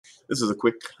This is a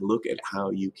quick look at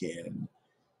how you can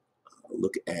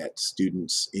look at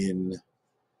students in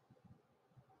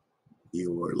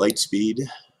your Lightspeed,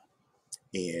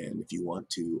 and if you want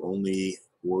to only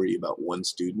worry about one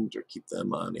student or keep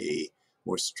them on a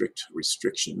more strict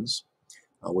restrictions,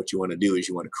 what you want to do is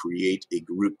you want to create a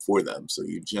group for them. So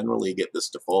you generally get this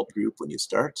default group when you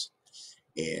start,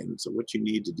 and so what you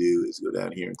need to do is go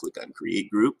down here and click on create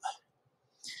group.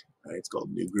 It's called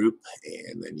new group,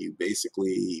 and then you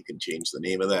can change the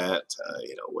name of that,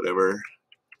 whatever.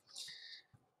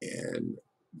 And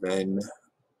then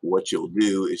what you'll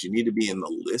do is you need to be in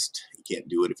the list. You can't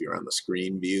do it if you're on the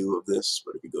screen view of this,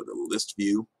 but if you go to the list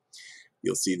view,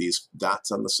 you'll see these dots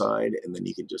on the side, and then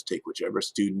you can just take whichever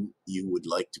student you would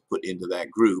like to put into that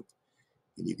group,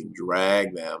 and you can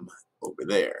drag them over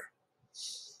there.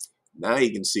 Now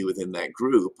you can see within that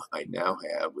group, I now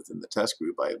have, within the test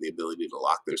group, I have the ability to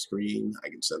lock their screen. I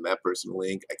can send that person a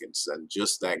link. I can send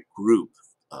just that group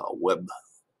web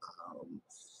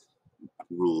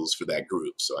rules for that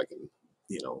group. So I can,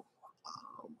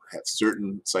 have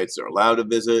certain sites they're allowed to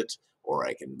visit, or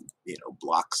I can,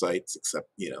 block sites except,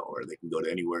 or they can go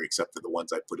to anywhere except for the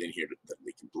ones I put in here that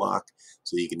we can block.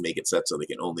 So you can make it set so they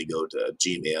can only go to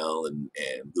Gmail and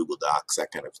Google Docs,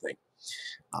 that kind of thing.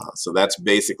 So that's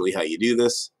basically how you do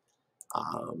this,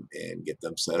 and get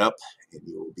them set up, and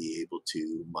you will be able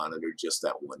to monitor just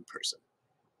that one person.